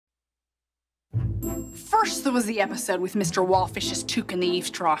First, there was the episode with Mr. Wallfish's toque in the eaves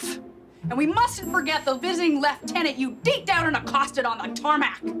trough. And we mustn't forget the visiting lieutenant you deked out and accosted on the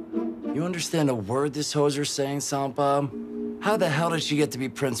tarmac. You understand a word this hoser's saying, Silent Bob? How the hell did she get to be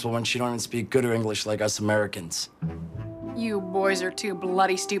principal when she don't even speak good English like us Americans? You boys are too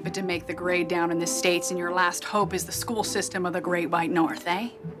bloody stupid to make the grade down in the States, and your last hope is the school system of the Great White North, eh?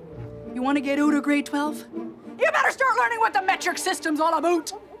 You want to get out of grade 12? You better start learning what the metric system's all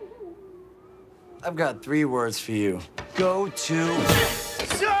about. I've got 3 words for you. Go to...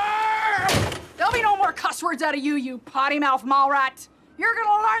 Sir! There'll be no more cuss words out of you, you potty-mouth mall rat. You're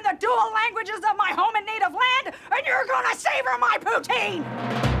gonna learn the dual languages of my home and native land, and you're gonna savor my poutine!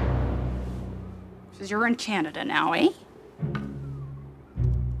 Because you're in Canada now, eh?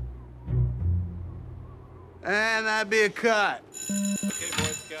 And that'd be a cut. Okay,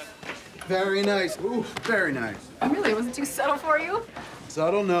 boys, cut. Very nice. Ooh, very nice. Really? Was it too subtle for you?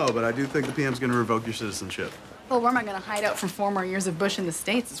 Subtle, no, but I do think the PM's gonna revoke your citizenship. Well, where am I gonna hide out from 4 more years of Bush in the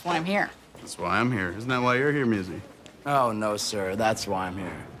States? That's why I'm here. That's why I'm here. Isn't that why you're here, Musi? Oh, no, sir. That's why I'm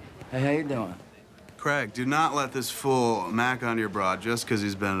here. Hey, how you doing? Craig, do not let this fool mac onto your broad just because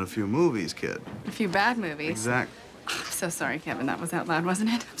he's been in a few movies, kid. A few bad movies. Exactly. I'm so sorry, Kevin. That was out loud,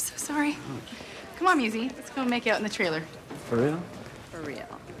 wasn't it? I'm so sorry. Come on, Musi. Let's go make out in the trailer. For real? For real.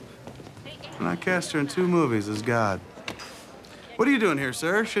 And I cast her in 2 movies as God. What are you doing here,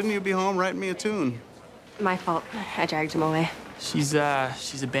 sir? Shouldn't you be home writing me a tune? My fault. I dragged him away. She's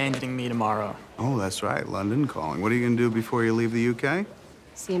abandoning me tomorrow. Oh, that's right. London calling. What are you going to do before you leave the UK?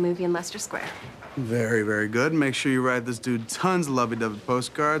 See a movie in Leicester Square. Very, very good. Make sure you write this dude tons of lovey-dovey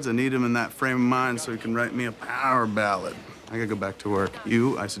postcards. I need him in that frame of mind so he can write me a power ballad. I gotta go back to work.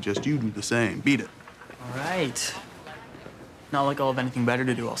 I suggest you do the same. Beat it. All right. Not like I'll have anything better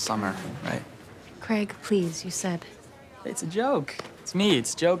to do all summer, right? Craig, please, you said. It's a joke. It's me.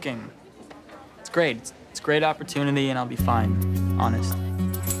 It's joking. It's great. It's a great opportunity, and I'll be fine. Honest.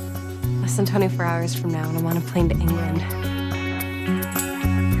 Less than 24 hours from now, and I'm on a plane to England.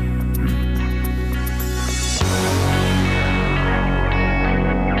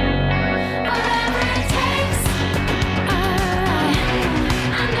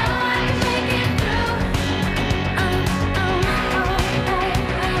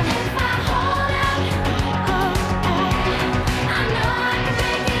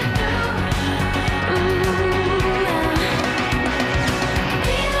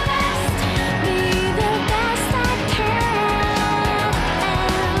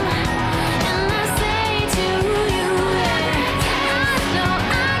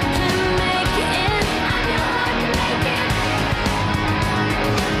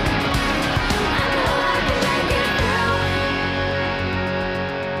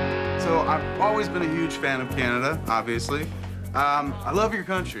 I've always been a huge fan of Canada, obviously. I love your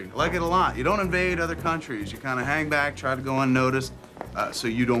country. I like it a lot. You don't invade other countries. You kind of hang back, try to go unnoticed, so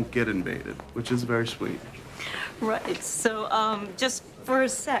you don't get invaded, which is very sweet. Right. So, just for a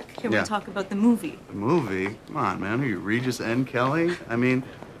sec, can Yeah. we talk about the movie? The movie? Come on, man. Are you Regis N. Kelly? I mean,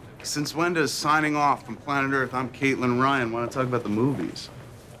 since when does signing off from Planet Earth, I'm Caitlin Ryan, want to talk about the movies?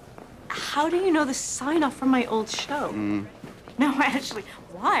 How do you know the sign-off from my old show? No, actually,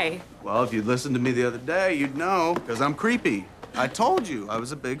 why? Well, if you'd listened to me the other day, you'd know, because I'm creepy. I told you I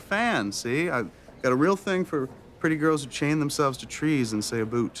was a big fan, see? I got a real thing for pretty girls who chain themselves to trees and say a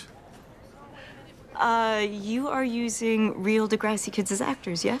boot. You are using real Degrassi kids as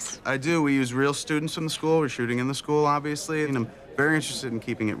actors, yes? I do. We use real students from the school. We're shooting in the school, obviously, and I'm very interested in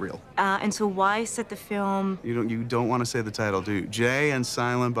keeping it real. And so why set the film... You don't want to say the title, do you? Jay and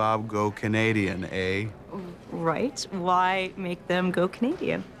Silent Bob go Canadian, eh? Right. Why make them go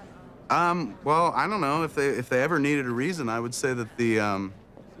Canadian? Well, I don't know. If they ever needed a reason, I would say that the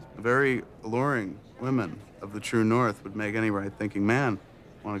very alluring women of the true North would make any right-thinking man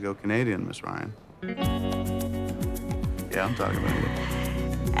want to go Canadian, Miss Ryan. Yeah, I'm talking about you.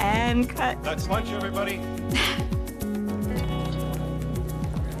 And cut. That's lunch, everybody.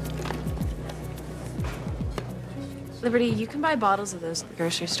 Liberty, you can buy bottles of those at the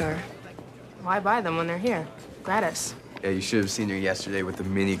grocery store. Why buy them when they're here? Gratis. Yeah, you should have seen her yesterday with the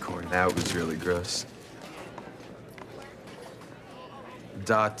mini corn. That was really gross.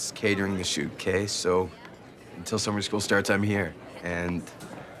 Dot's catering the shoot, okay? So until summer school starts, I'm here. And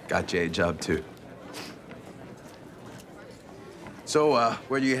got Jay a job, too. So,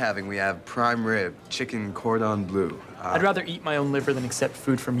 what are you having? We have prime rib, chicken cordon bleu. I'd rather eat my own liver than accept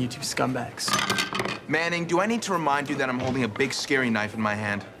food from you two scumbags. Manning, do I need to remind you that I'm holding a big, scary knife in my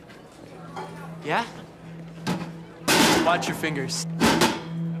hand? Yeah? Watch your fingers.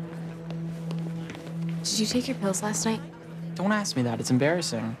 Did you take your pills last night? Don't ask me that. It's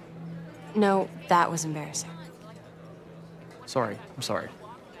embarrassing. No, that was embarrassing. Sorry, I'm sorry.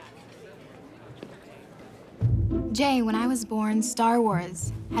 Jay, when I was born, Star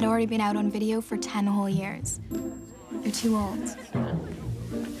Wars had already been out on video for 10 whole years. You're too old.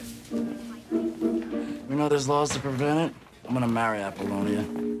 You know there's laws to prevent it? I'm gonna marry Apollonia.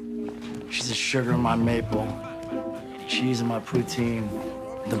 She's the sugar in my maple, cheese in my poutine,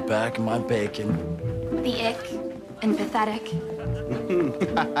 the back of my bacon. The ick and pathetic.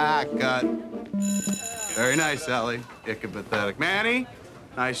 Cut. Very nice, Sally. Ick and pathetic. Manny,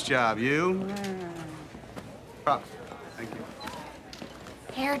 nice job. You? Props. Thank you.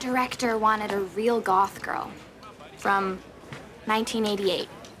 Hair director wanted a real goth girl. From 1988,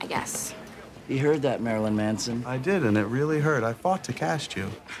 I guess. He heard that, Marilyn Manson. I did, and it really hurt. I fought to cast you.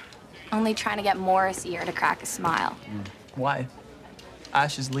 Only trying to get Morris ear to crack a smile. Why?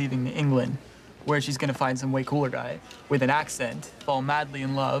 Ash is leaving to England, where she's gonna find some way cooler guy with an accent, fall madly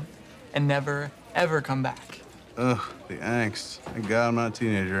in love, and never, ever come back. Ugh, the angst. Thank God I'm not a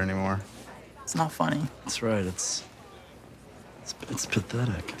teenager anymore. It's not funny. That's right, it's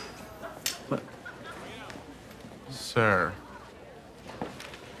pathetic. What? Sir.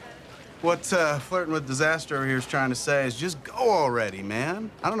 What flirting with disaster over here is trying to say is just go already, man.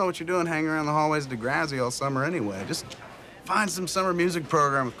 I don't know what you're doing hanging around the hallways of Degrassi all summer anyway. Just find some summer music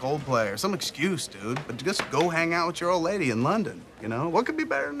program with Coldplay or some excuse, dude. But just go hang out with your old lady in London, you know? What could be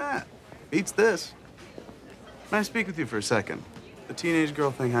better than that? Beats this. Can I speak with you for a second? The teenage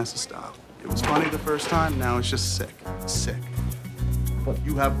girl thing has to stop. It was funny the first time, now it's just sick. Sick. But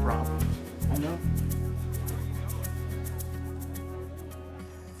you have problems. I know.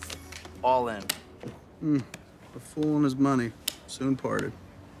 All in. A fool and his money. Soon parted.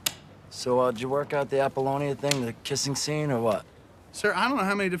 So, did you work out the Apollonia thing, the kissing scene, or what? Sir, I don't know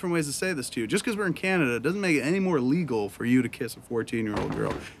how many different ways to say this to you. Just because we're in Canada doesn't make it any more legal for you to kiss a 14-year-old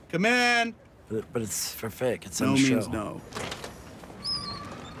girl. Come in! But it's for fake. It's No on the show. means no.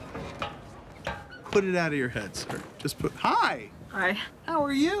 Put it out of your head, sir. Just put... Hi! Hi. How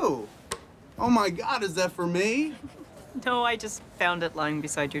are you? Oh, my God, is that for me? No, I just found it lying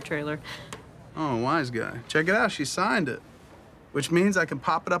beside your trailer. Oh, wise guy. Check it out. She signed it. Which means I can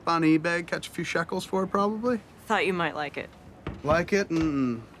pop it up on eBay, catch a few shekels for it, probably. Thought you might like it. Like it?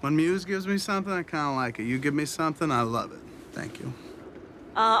 When Muse gives me something, I kind of like it. You give me something, I love it. Thank you.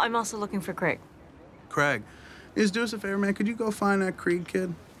 I'm also looking for Craig. Craig, just do us a favor, man. Could you go find that Creed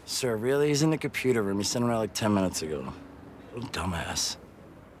kid? Sir, really? He's in the computer room. He sent him out like 10 minutes ago. Little dumbass.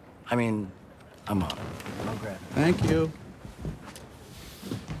 I mean, I'm on it. I'll grab it. Thank you.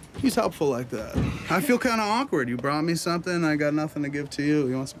 He's helpful like that. I feel kind of awkward. You brought me something, I got nothing to give to you.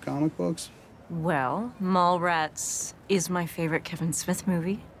 You want some comic books? Well, Mallrats is my favorite Kevin Smith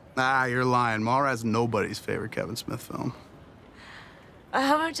movie. Ah, you're lying. Mallrats nobody's favorite Kevin Smith film.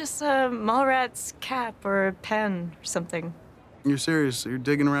 How about just a Mallrats cap or a pen or something? You're serious? You're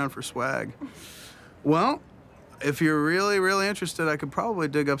digging around for swag. Well, if you're really, really interested, I could probably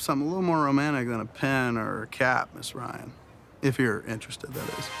dig up something a little more romantic than a pen or a cap, Miss Ryan. If you're interested,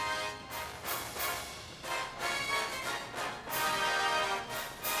 that is.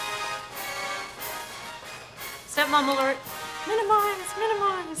 Stepmom alert. Minimize,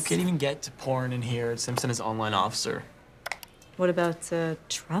 minimize. You can't even get to porn in here. Simpson is online officer. What about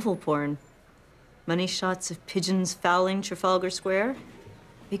travel porn? Money shots of pigeons fouling Trafalgar Square?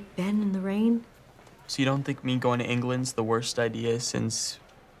 Big Ben in the rain? So you don't think me going to England's the worst idea since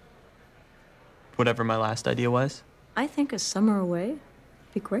whatever my last idea was? I think a summer away would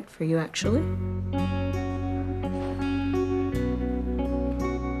be great for you, actually.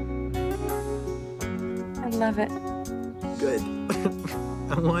 I love it. Good.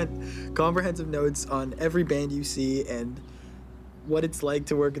 I want comprehensive notes on every band you see and what it's like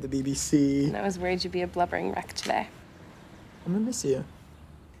to work at the BBC. And I was worried you'd be a blubbering wreck today. I'm gonna miss you.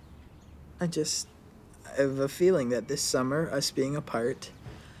 I have a feeling that this summer, us being apart,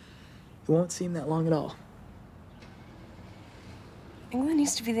 it won't seem that long at all. England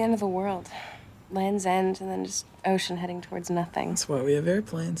used to be the end of the world. Land's End and then just ocean heading towards nothing. That's why we have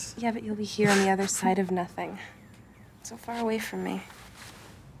airplanes. Yeah, but you'll be here on the other side of nothing. So far away from me.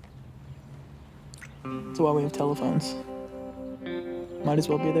 That's why we have telephones. Might as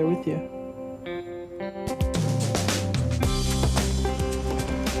well be there with you.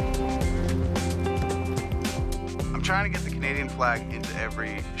 I'm trying to get the Canadian flag into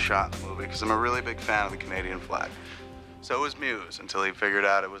every shot in the movie because I'm a really big fan of the Canadian flag. So was Muse until he figured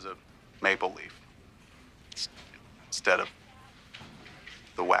out it was a maple leaf instead of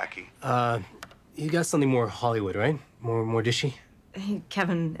the wacky. You got something more Hollywood, right? More dishy?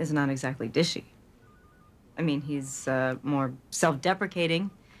 Kevin is not exactly dishy. I mean, he's more self-deprecating,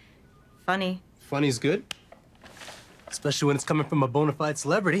 Funny. Funny's good. Especially when it's coming from a bona fide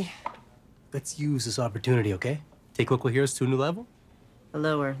celebrity. Let's use this opportunity, okay? Take local heroes to a new level. A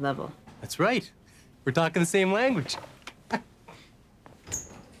lower level. That's right. We're talking the same language.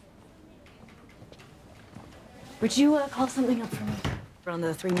 Would you call something up for me? We're on the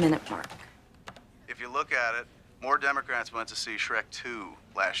 3-minute mark. If you look at it, more Democrats went to see Shrek 2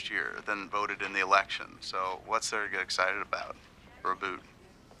 last year than voted in the election. So what's there to get excited about? Reboot.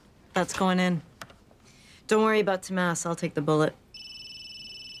 That's going in. Don't worry about Tomas. I'll take the bullet.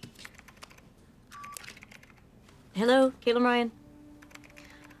 Hello, Caitlin Ryan.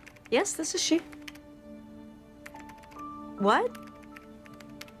 Yes, this is she. What?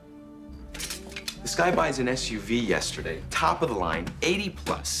 This guy buys an SUV yesterday, top of the line, 80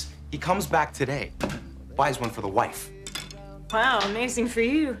 plus. He comes back today, buys one for the wife. Wow, amazing for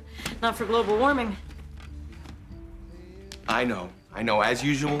you. Not for global warming. I know. As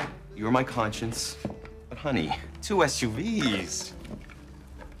usual, you're my conscience. But honey, 2 SUVs.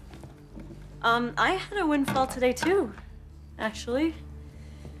 I had a windfall today too, actually.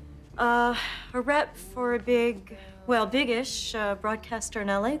 A rep for a big-ish broadcaster in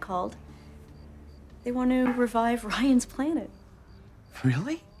LA called. They want to revive Ryan's Planet.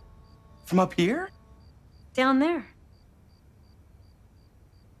 Really? From up here? Down there.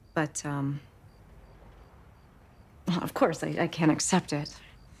 But, well, of course, I can't accept it.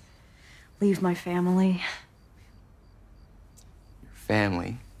 Leave my family. Your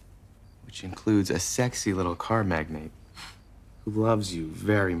family, which includes a sexy little car magnate who loves you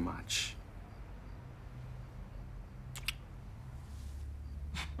very much.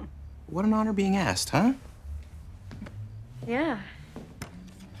 What an honor being asked, huh? Yeah.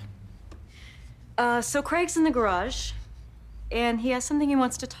 So Craig's in the garage, and he has something he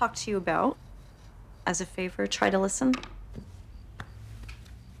wants to talk to you about. As a favor, try to listen.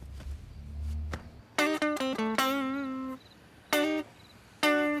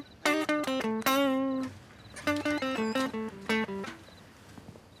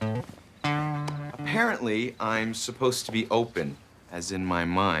 Apparently, I'm supposed to be open, as in my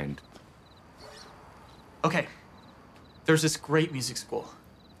mind. Okay. There's this great music school.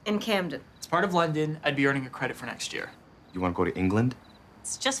 In Camden. It's part of London. I'd be earning a credit for next year. You want to go to England?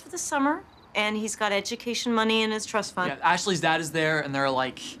 It's just for the summer, and he's got education money in his trust fund. Yeah, Ashley's dad is there, and there are,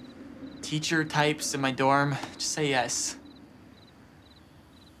 like, teacher types in my dorm. Just say yes.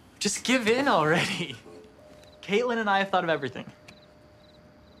 Just give in already. Caitlin and I have thought of everything.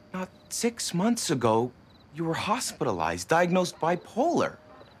 Not 6 months ago, you were hospitalized, diagnosed bipolar.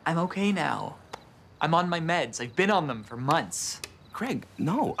 I'm okay now. I'm on my meds. I've been on them for months. Craig,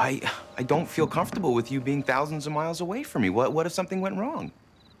 no, I don't feel comfortable with you being thousands of miles away from me. What if something went wrong?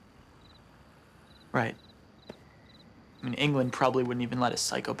 Right. I mean, England probably wouldn't even let a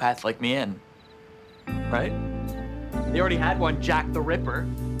psychopath like me in. Right? They already had one, Jack the Ripper,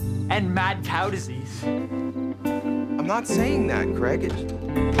 and mad cow disease. I'm not saying that, Craig.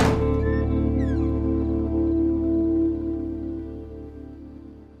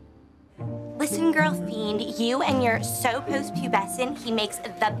 Listen, girl fiend, you and your so post-pubescent, he makes the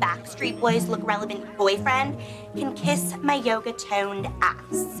Backstreet Boys look relevant boyfriend can kiss my yoga-toned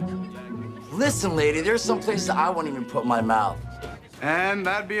ass. Listen, lady, there's some places I won't even put my mouth. And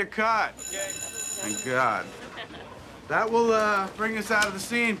that'd be a cut. Thank God. That will bring us out of the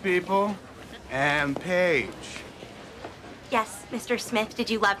scene, people. And Paige. Yes, Mr. Smith, did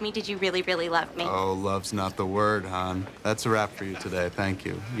you love me? Did you really, really love me? Oh, love's not the word, hon. That's a wrap for you today. Thank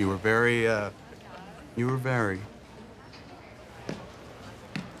you. You were very. You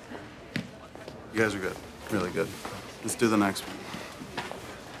guys are good. Really good. Let's do the next one.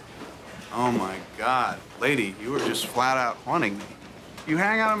 Oh my God. Lady, you were just flat out haunting me. If you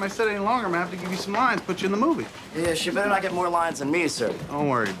hang out on my set any longer, I'm gonna have to give you some lines, put you in the movie. Yeah, she better not get more lines than me, sir. Don't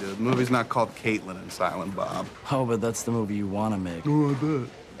worry, dude. The movie's not called Caitlin and Silent Bob. Oh, but that's the movie you want to make. Oh, I bet.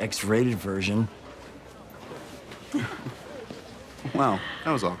 X-rated version. Wow,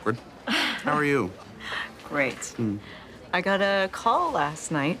 that was awkward. How are you? Great. I got a call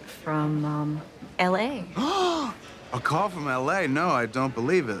last night from, LA. A call from LA? No, I don't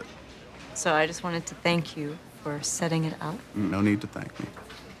believe it. So I just wanted to thank you for setting it up. No need to thank me.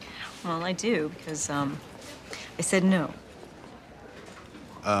 Well, I do, because, I said no.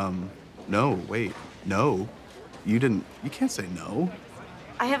 No, wait. No. You can't say no.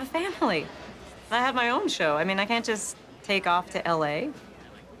 I have a family. I have my own show. I mean, I can't just take off to LA.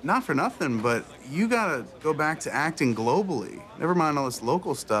 Not for nothing, but you gotta go back to acting globally. Never mind all this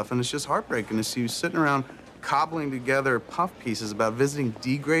local stuff, and it's just heartbreaking to see you sitting around cobbling together puff pieces about visiting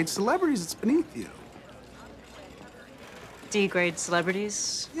D-grade celebrities. It's beneath you. D-grade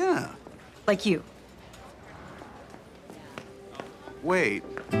celebrities? Yeah. Like you. Wait.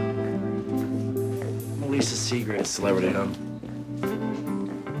 Lisa's secret celebrity, huh?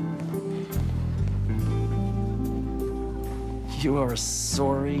 You are a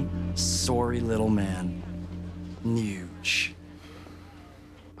sorry, sorry little man. Huge.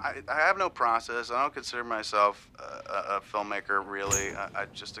 I have no process. I don't consider myself a filmmaker, really. I'm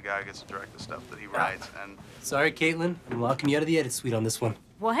just a guy who gets to direct the stuff that he writes, and... Sorry, Caitlin. I'm locking you out of the edit suite on this one.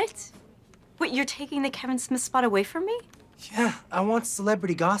 What? What, you're taking the Kevin Smith spot away from me? Yeah, I want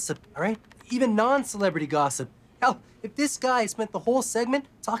celebrity gossip, all right? Even non-celebrity gossip. Hell, if this guy spent the whole segment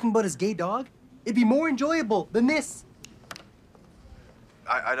talking about his gay dog, it'd be more enjoyable than this.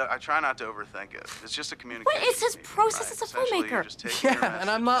 I try not to overthink it. It's just a communication. What? It's his process as a filmmaker. Yeah, and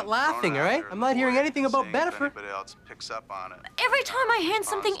I'm not laughing, all right? I'm not hearing anything about Bennifer. Anybody else picks up on it. Every time I hand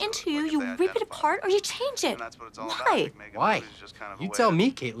something into you, you rip it apart or you change it. Why? Why? You tell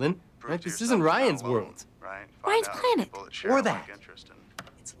me, Caitlin. Right? This isn't Ryan's world. Ryan's planet. Or that.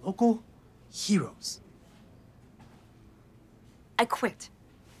 It's local heroes. I quit.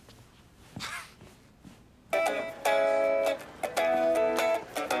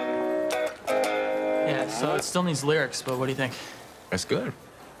 Yeah, so it still needs lyrics, but what do you think? That's good.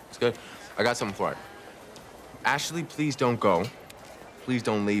 It's good. I got something for it. Ashley, please don't go. Please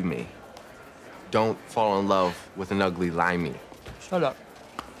don't leave me. Don't fall in love with an ugly limey. Shut up.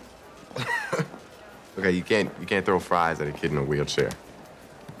 Okay, you can't throw fries at a kid in a wheelchair.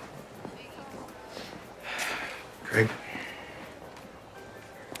 Greg?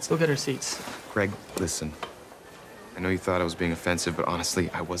 Let's go get our seats. Greg, listen. I know you thought I was being offensive, but honestly,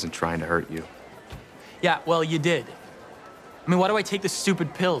 I wasn't trying to hurt you. Yeah, well, you did. I mean, why do I take the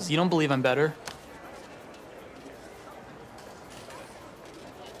stupid pills? You don't believe I'm better?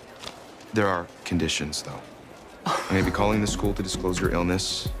 There are conditions, though. I'm gonna be calling the school to disclose your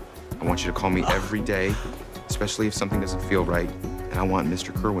illness. I want you to call me every day, especially if something doesn't feel right. And I want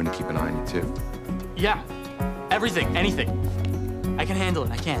Mr. Kerwin to keep an eye on you, too. Yeah, everything, anything. I can handle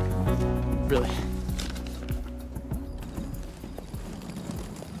it, I can. Really.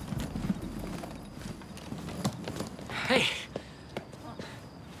 Hey.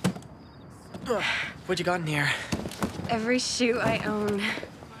 What you got in here? Every shoe I own.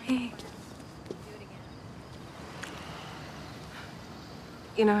 Hey.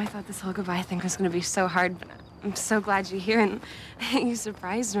 You know, I thought this whole goodbye thing was gonna be so hard, but I'm so glad you're here and you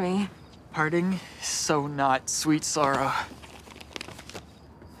surprised me. Parting is so not sweet sorrow.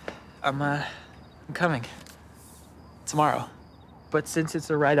 I'm coming. Tomorrow. But since it's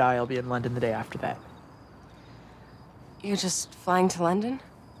a red eye, I'll be in London the day after that. You're just flying to London?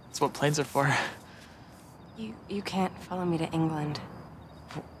 That's what planes are for. You can't follow me to England.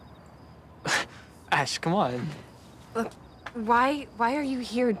 Ash, come on. Look, why are you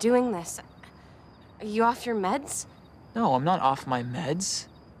here doing this? Are you off your meds? No, I'm not off my meds.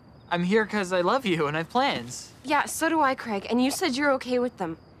 I'm here because I love you and I have plans. Yeah, so do I, Craig. And you said you're okay with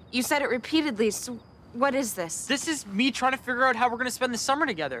them. You said it repeatedly, so what is this? This is me trying to figure out how we're gonna spend the summer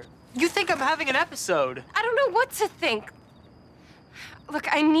together. You think I'm having an episode? I don't know what to think.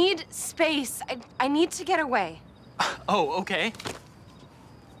 Look, I need space. I need to get away. Oh, okay.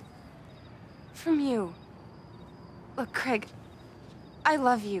 From you. Look, Craig, I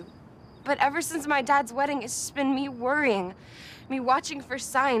love you. But ever since my dad's wedding, it's just been me worrying. Me watching for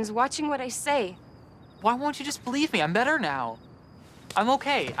signs, watching what I say. Why won't you just believe me? I'm better now. I'm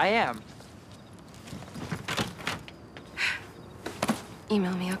okay, I am.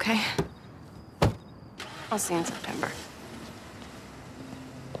 Email me, okay? I'll see you in September.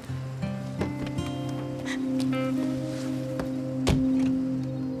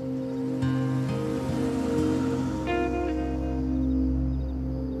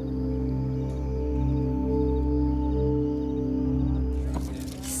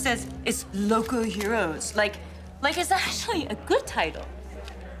 Says it's local heroes. Like it's actually a good title.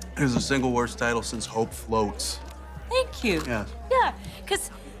 It was the single worst title since Hope Floats. Thank you. Yeah. Yeah, because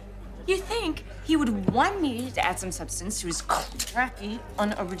you think he would want me to add some substance to his crappy,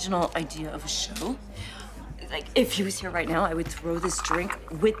 unoriginal idea of a show. Like, if he was here right now, I would throw this drink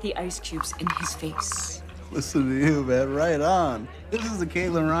with the ice cubes in his face. Listen to you, man. Right on. This is the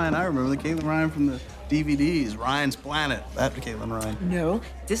Caitlin Ryan I remember. The Caitlin Ryan from the DVDs. Ryan's Planet. That Caitlin Ryan. No,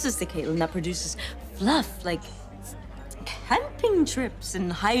 this is the Caitlin that produces fluff, like camping trips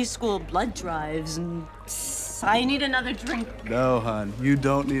and high school blood drives and... I need another drink. No, hon. You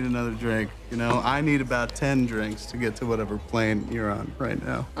don't need another drink. You know, I need about 10 drinks to get to whatever plane you're on right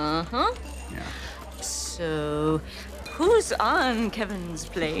now. Uh-huh. Yeah. So, who's on Kevin's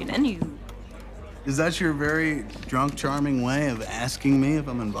plane? And you? Is that your very drunk, charming way of asking me if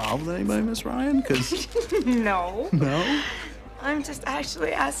I'm involved with anybody, Miss Ryan? Because No. no, I'm just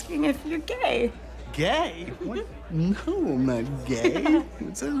actually asking if you're gay. gay? What? No, I'm not gay.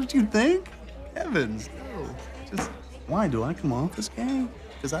 Is that what you think? Heavens, no. Just why do I come off as gay?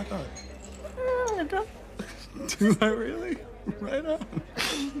 Because I thought. Do I really? Right on.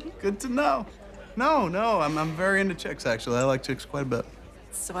 Good to know. No, I'm very into chicks, actually. I like chicks quite a bit.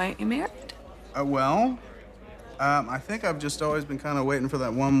 So ain't you married? Well, I think I've just always been kind of waiting for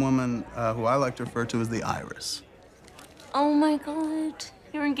that one woman who I like to refer to as the Iris. Oh my God.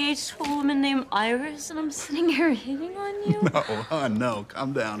 You're engaged to a woman named Iris, and I'm sitting here hitting on you? No,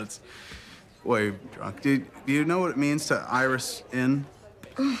 calm down. It's way drunk. Do you know what it means to Iris in?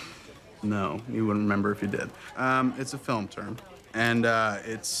 No, you wouldn't remember if you did. It's a film term. And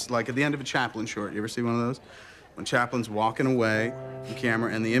it's like at the end of a Chaplin short. You ever see one of those? When Chaplin's walking away, the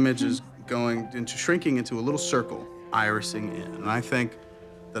camera, and the image is shrinking into a little circle, irising in. And I think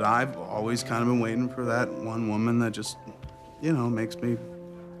that I've always kind of been waiting for that one woman that just, you know, makes me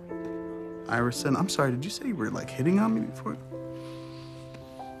iris in. I'm sorry, did you say you were like hitting on me before?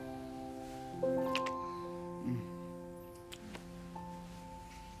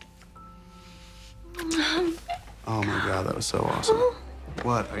 Oh my God, that was so awesome.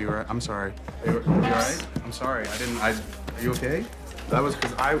 What? Are you all right? I'm sorry. Are you all right? I'm sorry. Are you okay? That was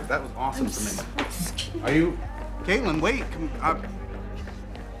that was awesome for me. Are you, Caitlin? Wait. Come up. And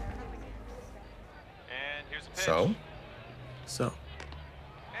here's a pitch.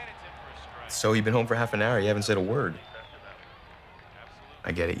 So you've been home for half an hour. You haven't said a word.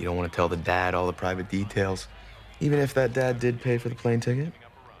 I get it. You don't want to tell the dad all the private details, even if that dad did pay for the plane ticket.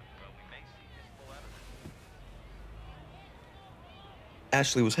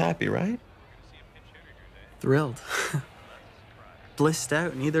 Ashley was happy, right? Thrilled. Blissed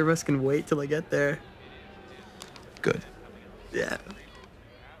out. Neither of us can wait till I get there. Good. Yeah.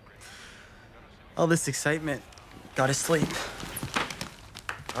 All this excitement. Gotta sleep.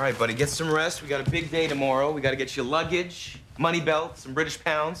 All right, buddy, get some rest. We got a big day tomorrow. We got to get you luggage, money belt, some British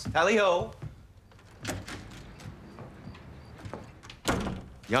pounds. Tally-ho.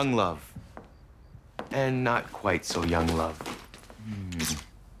 Young love. And not quite so young love.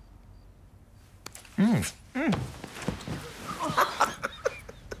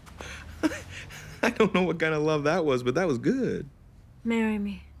 I don't know what kind of love that was, but that was good. Marry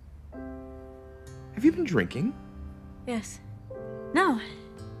me. Have you been drinking? Yes. No.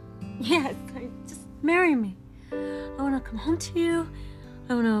 Yes. Just marry me. I want to come home to you.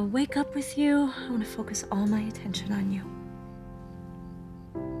 I want to wake up with you. I want to focus all my attention on you.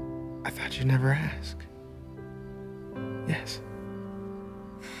 I thought you'd never ask. Yes.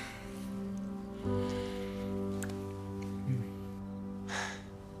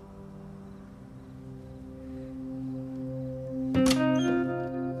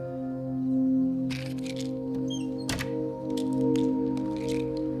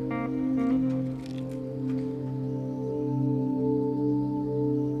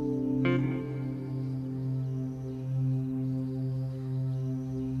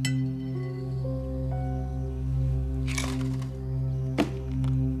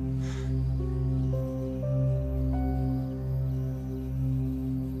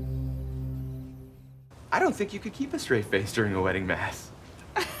 I don't think you could keep a straight face during a wedding mass.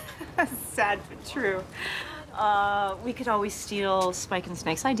 Sad but true. We could always steal Spike and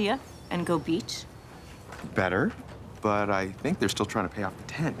Snake's idea and go beach. Better, but I think they're still trying to pay off the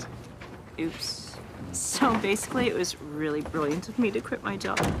tent. Oops. So basically, it was really brilliant of me to quit my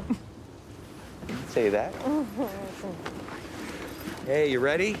job. Say that. Hey, you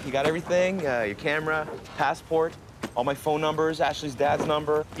ready? You got everything? Your camera, passport, all my phone numbers, Ashley's dad's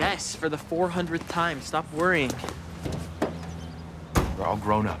number. Yes, for the 400th time. Stop worrying. We're all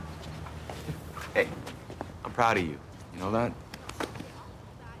grown up. Hey, I'm proud of you. You know that?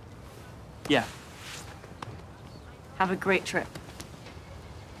 Yeah. Have a great trip.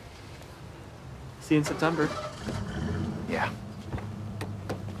 See you in September. Yeah.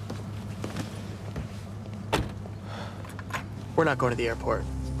 We're not going to the airport.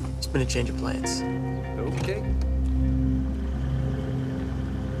 It's been a change of plans. Okay.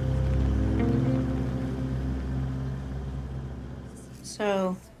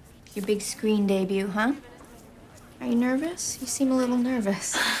 So, your big screen debut, huh? Are you nervous? You seem a little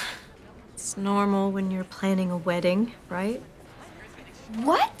nervous. It's normal when you're planning a wedding, right?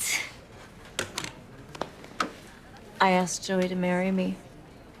 What? I asked Joey to marry me,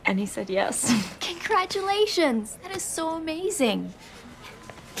 and he said yes. Congratulations! That is so amazing.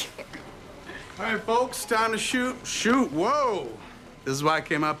 All right, folks, time to shoot. Shoot, whoa. This is why I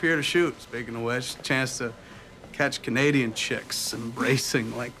came up here to shoot. Speaking of which, chance to catch Canadian chicks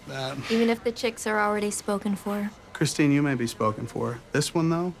embracing like that. Even if the chicks are already spoken for. Christine, you may be spoken for. This one,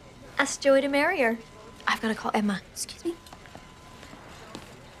 though? Ask Joey to marry her. I've got to call Emma. Excuse me.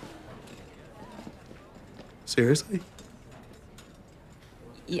 Seriously?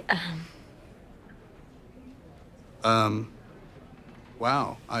 Yeah.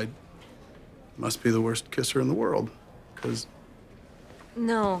 Wow. I must be the worst kisser in the world, because...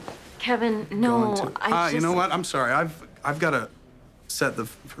 No, Kevin, no. You know what? I'm sorry. I've got to set the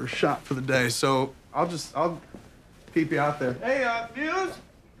first shot for the day, so I'll keep you out there. Hey, Muse.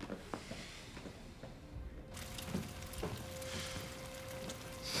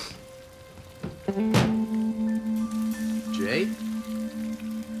 Jay?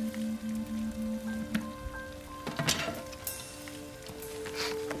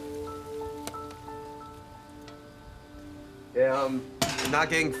 Yeah, I'm not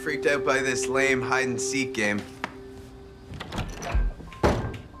getting freaked out by this lame hide-and-seek game.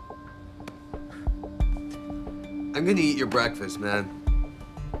 I'm gonna eat your breakfast, man.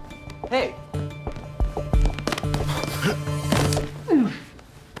 Hey.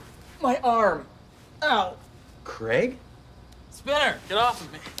 My arm. Ow. Craig? Spinner, get off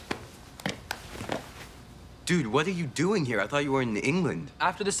of me. Dude, what are you doing here? I thought you were in England.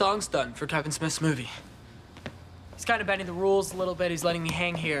 After the song's done for Kevin Smith's movie. He's kind of bending the rules a little bit. He's letting me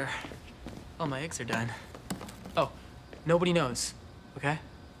hang here. Oh, my eggs are done. Oh, nobody knows, okay?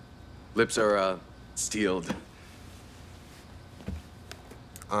 Lips are, steeled.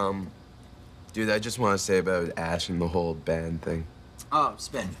 Dude, I just want to say about Ash and the whole band thing. Oh,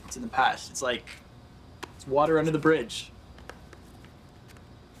 Spin, it's in the past. It's like, it's water under the bridge.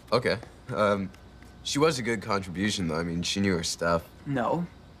 Okay. She was a good contribution, though. I mean, she knew her stuff. No.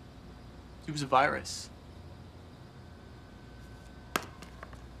 She was a virus.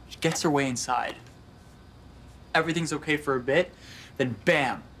 She gets her way inside. Everything's okay for a bit, then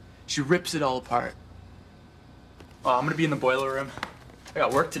bam, she rips it all apart. Oh, I'm gonna be in the boiler room. I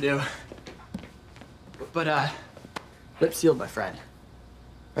got work to do. But lips sealed, my friend.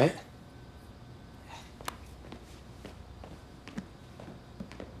 Right?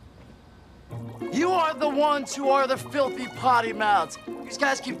 You are the ones who are the filthy potty mouths. These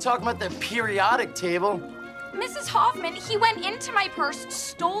guys keep talking about the periodic table. Mrs. Hoffman, he went into my purse,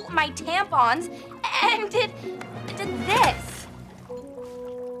 stole my tampons, and did this.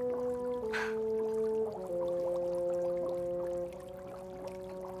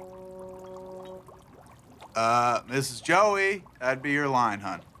 Mrs. Joey, that'd be your line,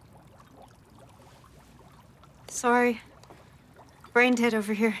 hon. Sorry. Brain dead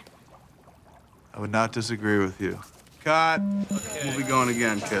over here. I would not disagree with you. Cut. We'll be going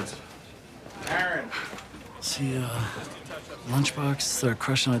again, kids. Aaron. See, Lunchbox started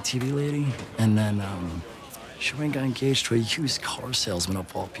crushing on a TV lady, and then, she went and got engaged to a used car salesman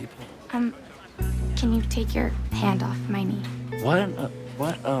of all people. Can you take your hand off my knee? What?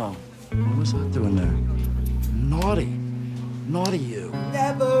 What? Oh, what was I doing there? Naughty. Naughty you.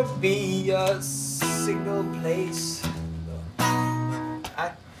 Never be a single place.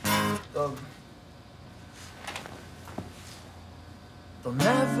 There'll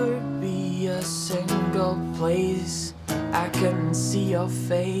never be a single place I can see your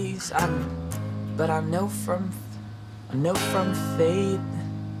face. But I know from fate.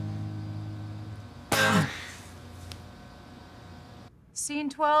 Scene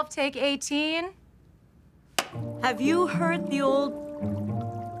 12, take 18. Have you heard the old...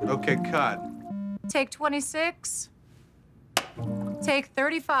 Okay, cut. Take 26. Take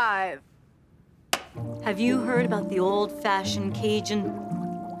 35. Have you heard about the old-fashioned Cajun...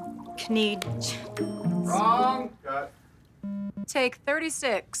 Wrong. Cut. Take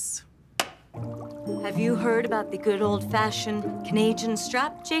 36. Have you heard about the good old-fashioned Canadian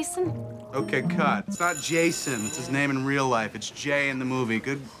strap, Jason? Okay, cut. It's not Jason. It's his name in real life. It's Jay in the movie.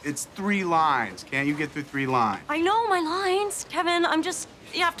 Good. It's 3 lines. Can't you get through 3 lines? I know my lines, Kevin. I'm just...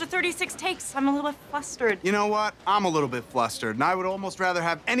 After 36 takes, I'm a little bit flustered. You know what? I'm a little bit flustered, and I would almost rather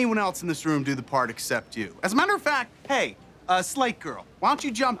have anyone else in this room do the part except you. As a matter of fact, hey, Slate Girl, why don't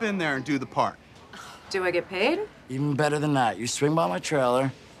you jump in there and do the part? Do I get paid? Even better than that. You swing by my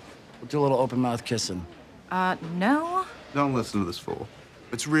trailer, we'll do a little open mouth kissing. No. Don't listen to this fool.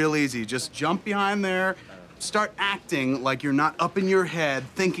 It's real easy. Just jump behind there, start acting like you're not up in your head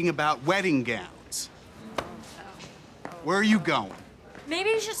thinking about wedding gowns. Where are you going? Maybe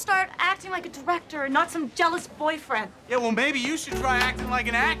you should start acting like a director and not some jealous boyfriend. Yeah, well, maybe you should try acting like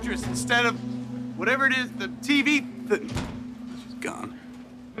an actress instead of whatever it is, the TV thing. She's gone.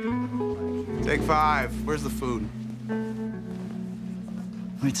 Take 5. Where's the food?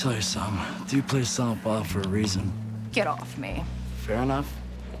 Let me tell you something. Dude plays softball for a reason. Get off me. Fair enough.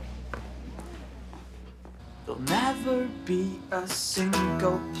 There'll never be a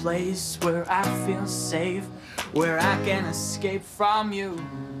single place where I feel safe, where I can escape from you.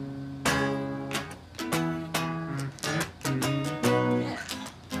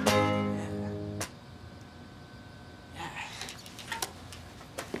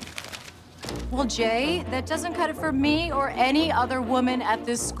 Well, Jay, that doesn't cut it for me or any other woman at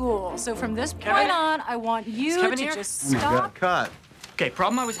this school. So from this point on, I want you to just stop. Cut. Okay,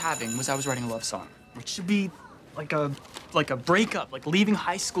 problem I was having was I was writing a love song, which should be like a breakup. Like leaving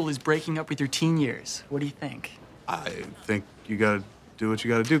high school is breaking up with your teen years. What do you think? I think you gotta do what you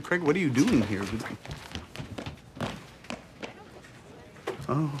gotta do. Craig, what are you doing here?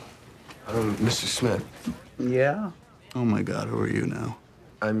 Oh. Mr. Smith. Yeah? Oh my God, who are you now?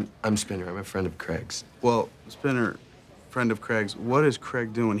 I'm Spinner. I'm a friend of Craig's. Well, Spinner, friend of Craig's, what is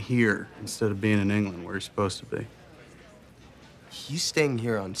Craig doing here instead of being in England where he's supposed to be? He's staying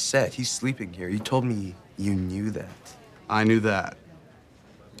here on set. He's sleeping here. You told me you knew that. I knew that.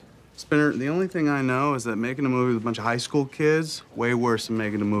 Spinner, the only thing I know is that making a movie with a bunch of high school kids, way worse than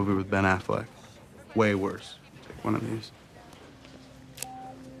making a movie with Ben Affleck. Way worse. Take one of these.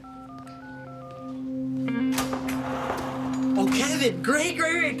 Oh, Kevin, great.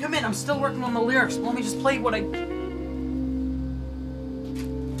 Come in. I'm still working on the lyrics. Let me just play what I...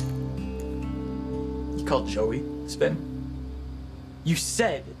 You called Joey, Spin? You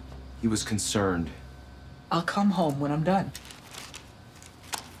said... He was concerned. I'll come home when I'm done.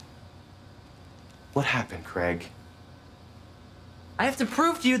 What happened, Craig? I have to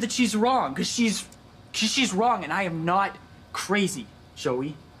prove to you that she's wrong, because she's wrong, and I am not crazy,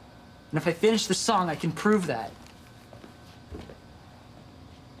 Joey. And if I finish the song, I can prove that.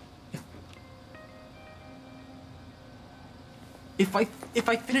 If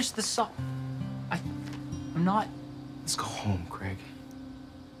I finish the song, I'm not... Let's go home, Craig.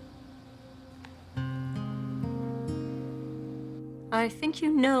 I think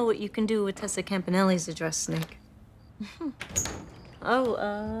you know what you can do with Tessa Campanelli's address, Snake.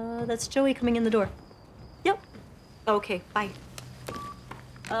 Oh, that's Joey coming in the door. Yep. Okay, bye.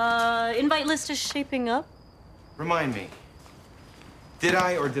 Invite list is shaping up. Remind me. Did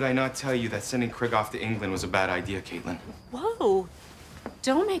I or did I not tell you that sending Craig off to England was a bad idea, Caitlin? Whoa.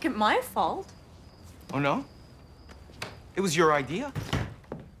 Don't make it my fault. Oh, no? It was your idea.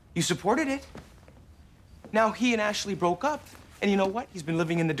 You supported it. Now he and Ashley broke up. And you know what? He's been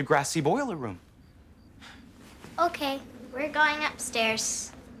living in the Degrassi boiler room. Okay, we're going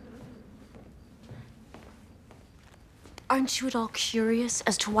upstairs. Aren't you at all curious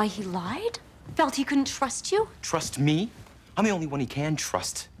as to why he lied? Felt he couldn't trust you? Trust me? I'm the only one he can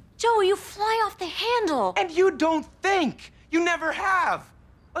trust. Joey, you fly off the handle. And you don't think. You never have.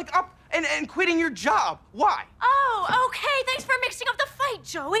 Like up and quitting your job. Why? Oh, okay. Thanks for mixing up the fight,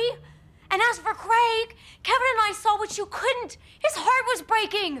 Joey. And as for Craig, Kevin and I saw what you couldn't. His heart was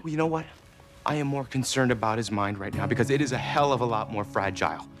breaking. Well, you know what? I am more concerned about his mind right now because it is a hell of a lot more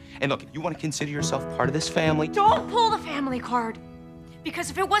fragile. And look, if you want to consider yourself part of this family... Don't pull the family card. Because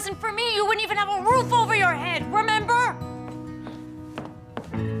if it wasn't for me, you wouldn't even have a roof over your head, remember?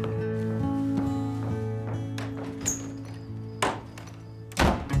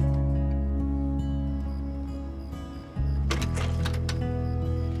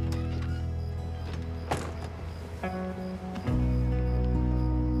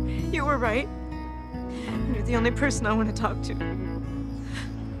 You were right. You're the only person I want to talk to.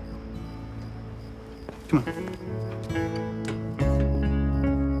 Come on.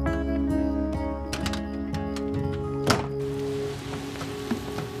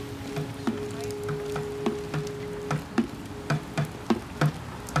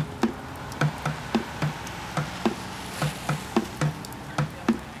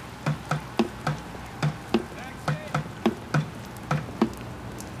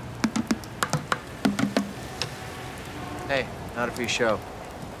 Hey, not a free show.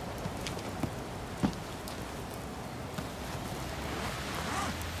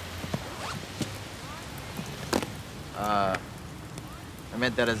 I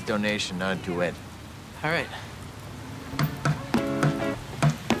meant that as a donation, not a duet. All right.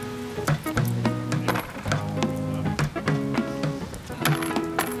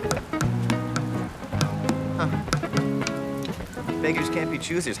 Huh. Beggars can't be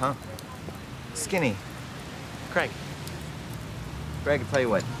choosers, huh? Skinny. Craig, I'll tell you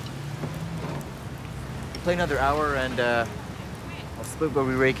what. Play another hour and I'll split where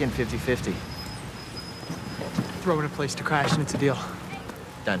we rake in 50-50. Throw in a place to crash and it's a deal.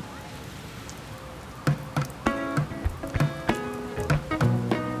 Done.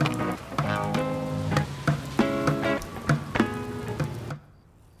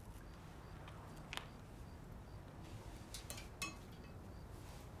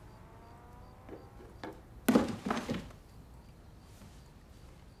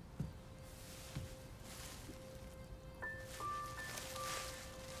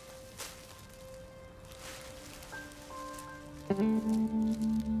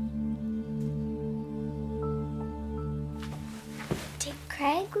 Did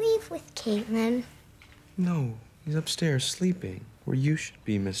Craig leave with Caitlin? No, he's upstairs sleeping, where you should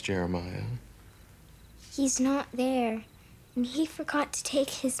be, Miss Jeremiah. He's not there, and he forgot to take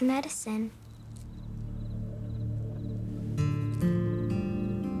his medicine.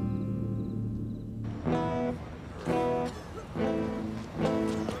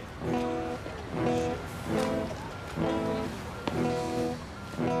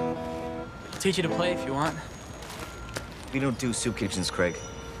 I'll teach you to play if you want. We don't do soup kitchens, Craig.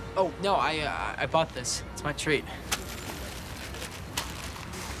 Oh, no, I bought this. It's my treat.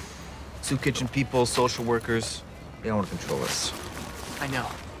 Soup kitchen people, social workers, they don't want to control us. I know.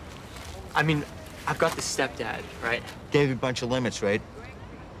 I mean, I've got this stepdad, right? Gave you a bunch of limits, right?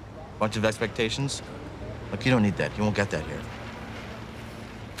 Bunch of expectations. Look, you don't need that. You won't get that here.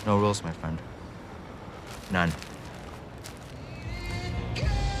 No rules, my friend. None.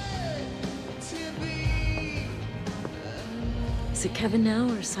 Is it Kevin now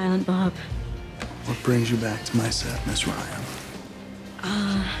or Silent Bob? What brings you back to my set, Miss Ryan?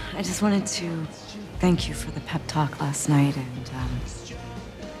 I just wanted to thank you for the pep talk last night and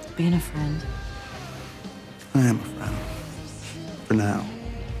being a friend. I am a friend. For now.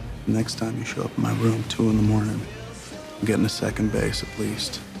 Next time you show up in my room 2 in the morning, I'm getting a second base at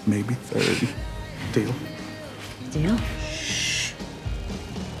least. Maybe third. Deal? Deal?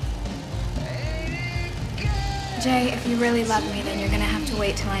 Jay, if you really love me, then you're gonna have to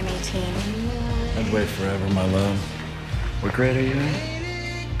wait till I'm 18. I'd wait forever, my love. What grade are you in?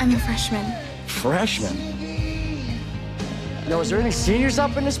 I'm a freshman. Freshman? Yo, is there any seniors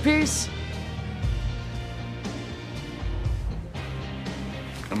up in this piece?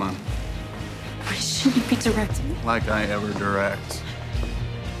 Come on. Why shouldn't you be directing? Like I ever direct.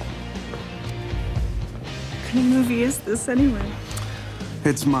 What kind of movie is this anyway?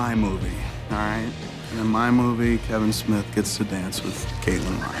 It's my movie, all right? And in my movie, Kevin Smith gets to dance with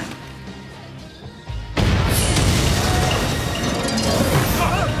Caitlin Ryan.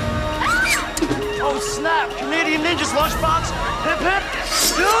 Oh, snap! Canadian Ninjas lunchbox! Hip hip!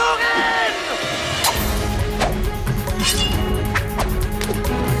 Dugan!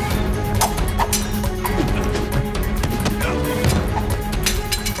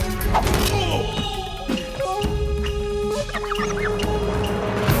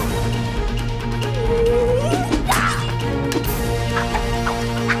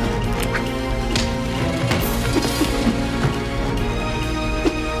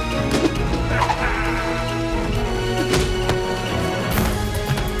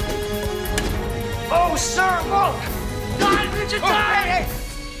 Oh, sir, look! Die, ninja, die!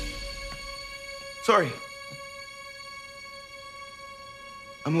 Sorry.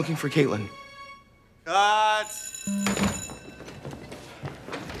 I'm looking for Caitlin. Cut!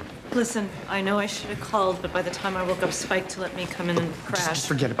 Listen, I know I should have called, but by the time I woke up Spike to let me come in and crash. Just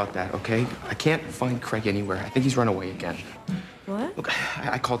forget about that, okay? I can't find Craig anywhere. I think he's run away again. What? Look,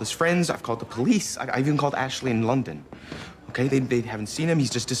 I called his friends. I've called the police. I even called Ashley in London. Okay, they haven't seen him. He's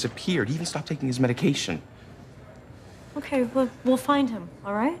just disappeared. He even stopped taking his medication. Okay, we'll find him,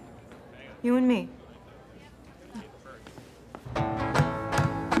 all right? You and me.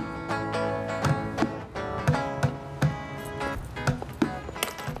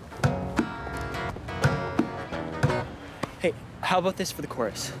 Hey, how about this for the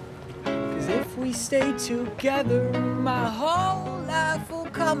chorus? 'Cause if we stay together, my whole life will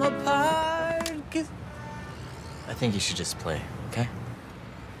come apart. 'Cause... I think you should just play, okay?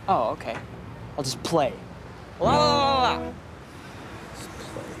 Oh, okay. I'll just play. La la la la.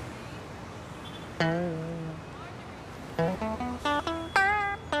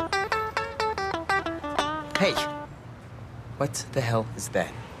 Hey! What the hell is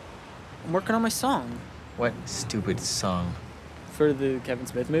that? I'm working on my song. What stupid song? For the Kevin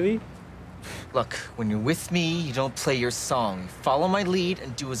Smith movie? Look, when you're with me, you don't play your song. You follow my lead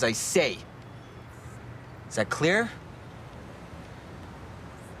and do as I say. Is that clear?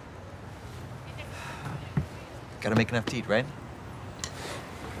 Gotta make enough to eat, right?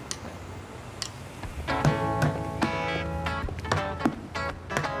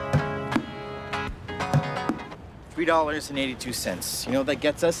 $3.82. You know what that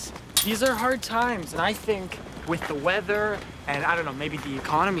gets us? These are hard times, and I think with the weather and, I don't know, maybe the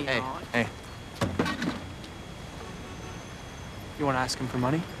economy and all... Hey. You want to ask him for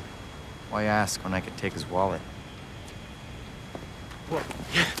money? Why ask when I could take his wallet? Well,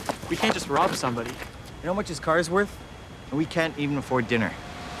 we can't just rob somebody. You know how much his car is worth? And we can't even afford dinner.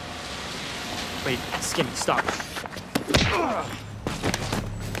 Wait, Skinny, stop.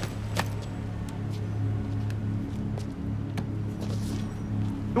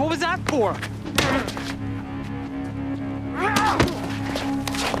 that for?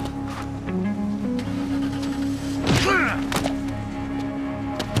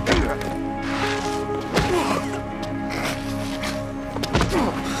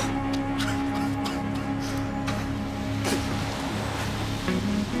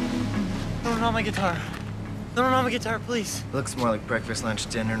 No, not my guitar. No, not my guitar, please. Looks more like breakfast, lunch,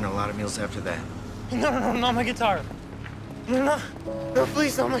 dinner, and a lot of meals after that. No, not my guitar. No,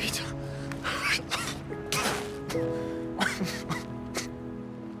 please, not my guitar.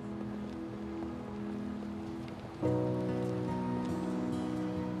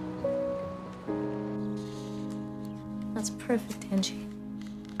 That's perfect, Angie.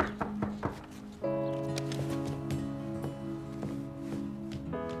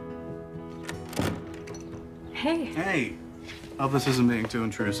 Hey. Hey. Hope this isn't being too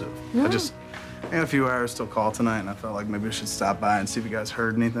intrusive. No. I got a few hours till call tonight, and I felt like maybe I should stop by and see if you guys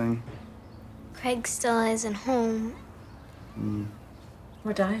heard anything. Craig still isn't home.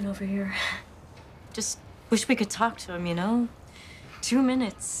 We're dying over here. Just wish we could talk to him, you know? 2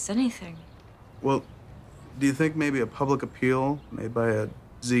 minutes, anything. Well, do you think maybe a public appeal made by a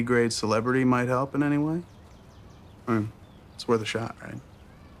Z-grade celebrity might help in any way? It's worth a shot, right?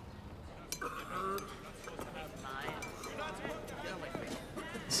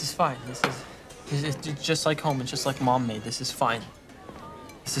 This is fine. It's just like home. It's just like Mom made. This is fine.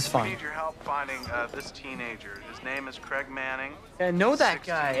 This is We fine. need your help finding this teenager. His name is Craig Manning. I know that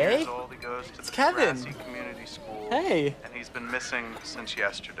 16 guy, years eh? old. He goes to the Kevin. Degrassi Community School. Hey. And he's been missing since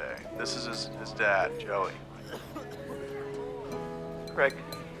yesterday. This is his dad, Joey. Craig.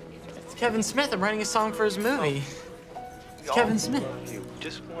 It's Kevin Smith. I'm writing a song for his movie. It's Kevin Smith.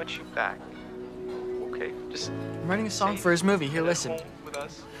 Just want you back. Okay, just I'm writing a song for his movie. Here, listen. with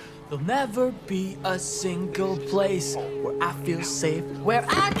us. There'll never be a single place where I feel safe, where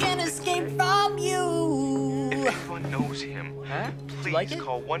I can escape from you. If anyone knows him, please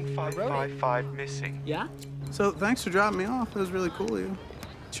call 1555 missing. Yeah? So thanks for dropping me off. That was really cool of you.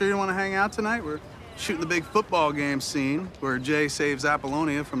 Sure you want to hang out tonight? We're shooting the big football game scene where Jay saves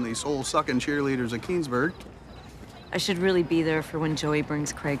Apollonia from the soul-sucking cheerleaders of Keensburg. I should really be there for when Joey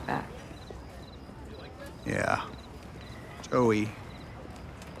brings Craig back. Yeah. Joey.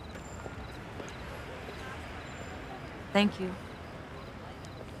 Thank you.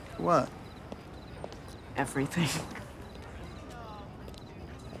 What? Everything.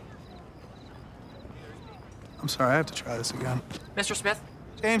 I'm sorry, I have to try this again. Mr. Smith?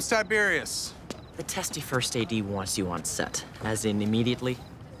 James Tiberius. The testy first AD wants you on set, as in immediately.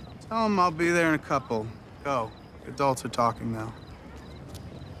 Tell him I'll be there in a couple. Go. Adults are talking now.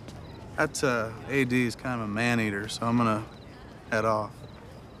 That AD is kind of a man-eater, so I'm gonna head off.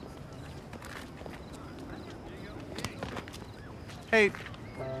 Hey,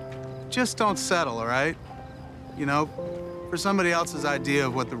 just don't settle, all right? You know, for somebody else's idea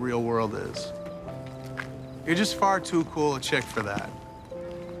of what the real world is. You're just far too cool a chick for that.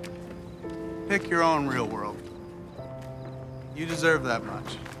 Pick your own real world. You deserve that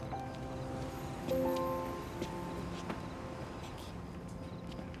much.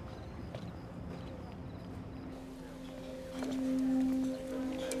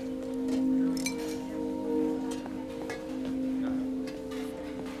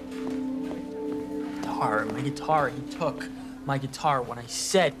 My guitar. He took my guitar when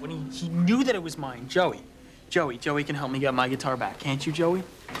he knew that it was mine. Joey can help me get my guitar back. Can't you, Joey?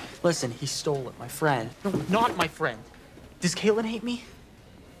 Listen, he stole it, my friend. No, not my friend. Does Caitlin hate me?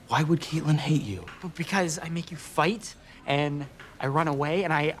 Why would Caitlin hate you? Because I make you fight, and I run away,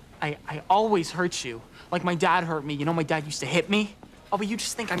 and I always hurt you. Like my dad hurt me. You know, my dad used to hit me. Oh, but you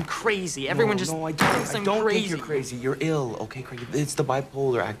just think I'm crazy. Everyone just thinks I'm crazy. Think you're crazy. You're ill, okay, Craig? It's the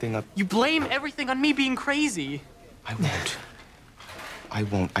bipolar acting up. You blame everything on me being crazy. I won't. I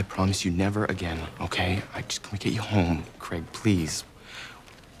won't. I promise you never again, okay? I just want to get you home, Craig, please.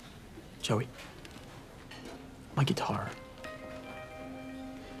 Joey, my guitar.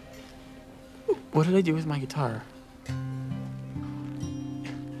 What did I do with my guitar?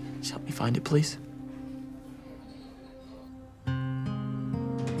 Just help me find it, please.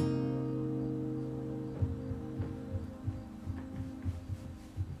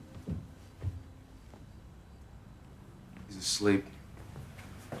 Asleep.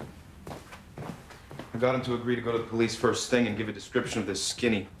 I got him to agree to go to the police first thing and give a description of this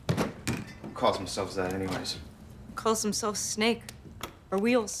skinny. Who calls themselves that anyways? Calls himself Snake. Or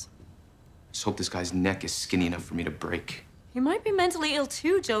Wheels. I just hope this guy's neck is skinny enough for me to break. He might be mentally ill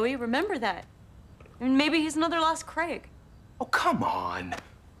too, Joey. Remember that. And maybe he's another lost Craig. Oh, come on.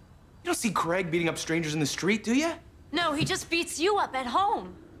 You don't see Craig beating up strangers in the street, do you? No, he just beats you up at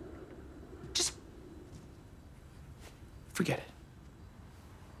home. Forget it.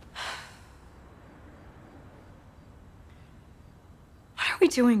 What are we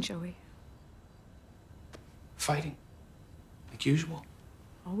doing, Joey? Fighting. Like usual.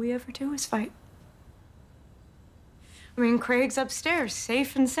 All we ever do is fight. I mean, Craig's upstairs,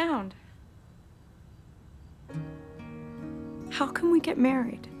 safe and sound. How can we get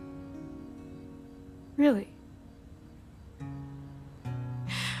married? Really? I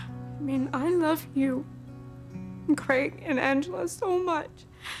mean, I love you and Craig and Angela so much,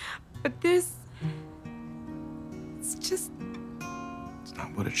 but this, it's just... It's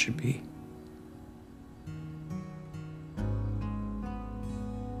not what it should be.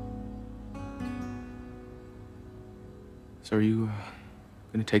 So are you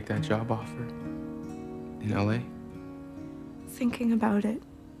gonna take that job offer in LA? Thinking about it,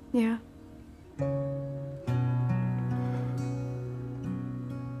 yeah.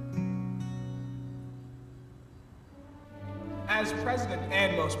 As president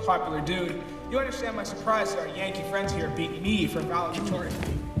and most popular dude, you understand my surprise that our Yankee friends here beat me for valedictorian.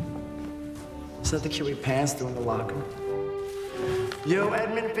 Is that the kid we pantsed through in the locker? Yo,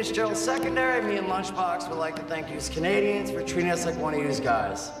 Edmund Fitzgerald Secondary, me and Lunchbox would like to thank you as Canadians for treating us like one of you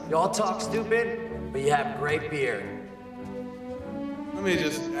guys. You all talk stupid, but you have great beer. Let me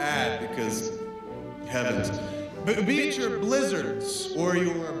just add, because, heavens, be it your blizzards, or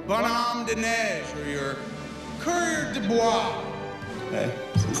your bonhomme de neige, or your coureur de bois. Hey,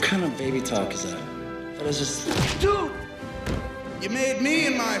 what kind of baby talk is that? That is just... Dude! You made me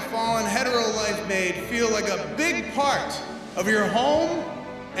and my fallen hetero life mate feel like a big part of your home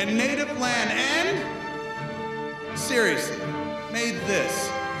and native land, and seriously, made this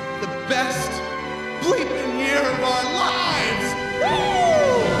the best bleeping year of our lives! Woo!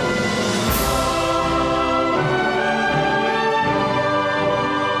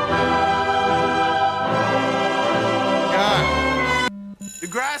 God.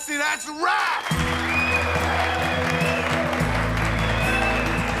 Degrassi, that's a wrap!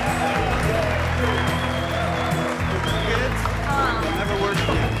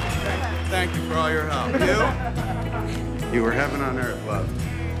 Thank you for all your help. You were heaven on earth, love.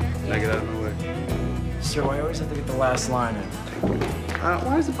 Can I get out of my way? Sir, I always have to get the last line in.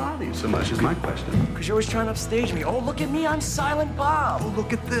 Why does it bother you so much is my question. Because you're always trying to upstage me. Oh, look at me, I'm Silent Bob. Oh,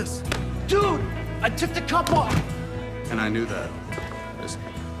 look at this. Dude, I took the cup off. And I knew that.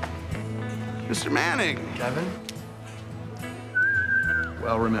 Mr. Manning. Kevin?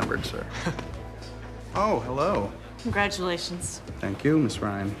 Well remembered, sir. Oh, hello. Congratulations. Thank you, Miss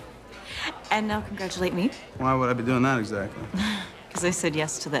Ryan. And now congratulate me. Why would I be doing that exactly? Because I said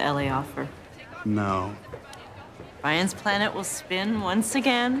yes to the LA offer. No. Ryan's planet will spin once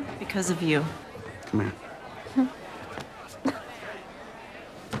again because of you. Come here.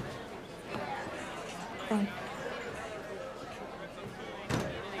 Thanks.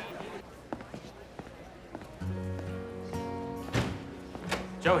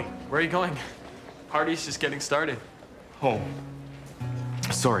 Joey, where are you going? Party's just getting started. Home.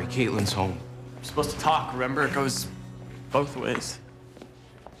 Sorry, Caitlin's home. We're supposed to talk, remember? It goes both ways.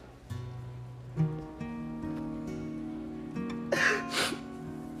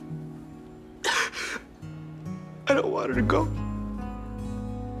 I don't want her to go.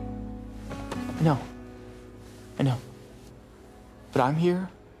 I know. But I'm here,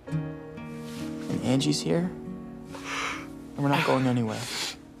 and Angie's here, and we're not going anywhere.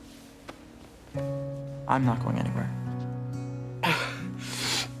 I'm not going anywhere.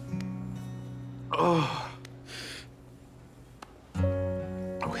 Oh.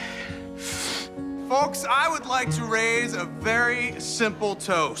 Folks, I would like to raise a very simple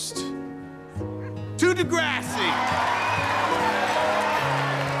toast. To Degrassi!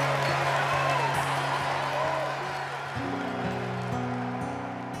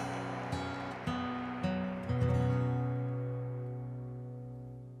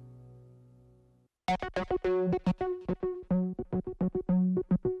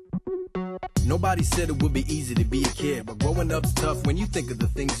 Nobody said it would be easy to be a kid, but growing up's tough when you think of the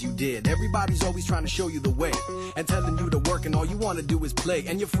things you did. Everybody's always trying to show you the way and telling you to work, and all you want to do is play.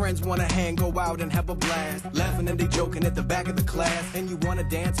 And your friends want to hang, go out and have a blast, laughing and they joking at the back of the class. And you want to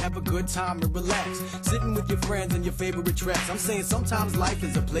dance, have a good time and relax, sitting with your friends and your favorite tracks. I'm saying sometimes life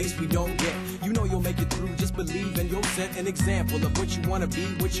is a place we don't get. You know you'll make it through, just believe, and you'll set an example of what you want to be,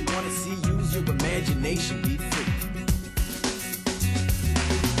 what you want to see. Use your imagination, be free.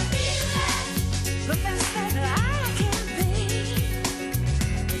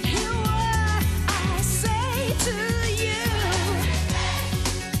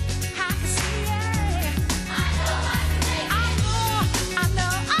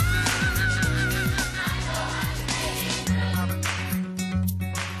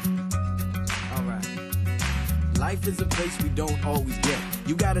 life is a place we don't always get.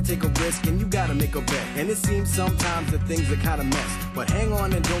 You gotta take a risk and you gotta make a bet. And it seems sometimes that things are kinda mess. But hang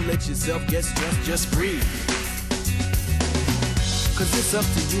on and don't let yourself get stressed, just breathe. Cause it's up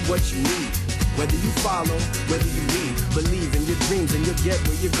to you what you need. Whether you follow, whether you lead, believe in your dreams and you'll get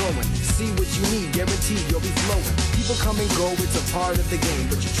where you're going. See what you need, guaranteed you'll be flowing. People come and go, it's a part of the game.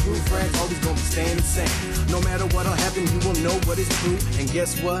 But your true friends always gonna be staying the same. No matter what'll happen, you will know what is true. And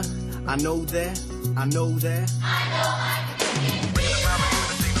guess what? I know that.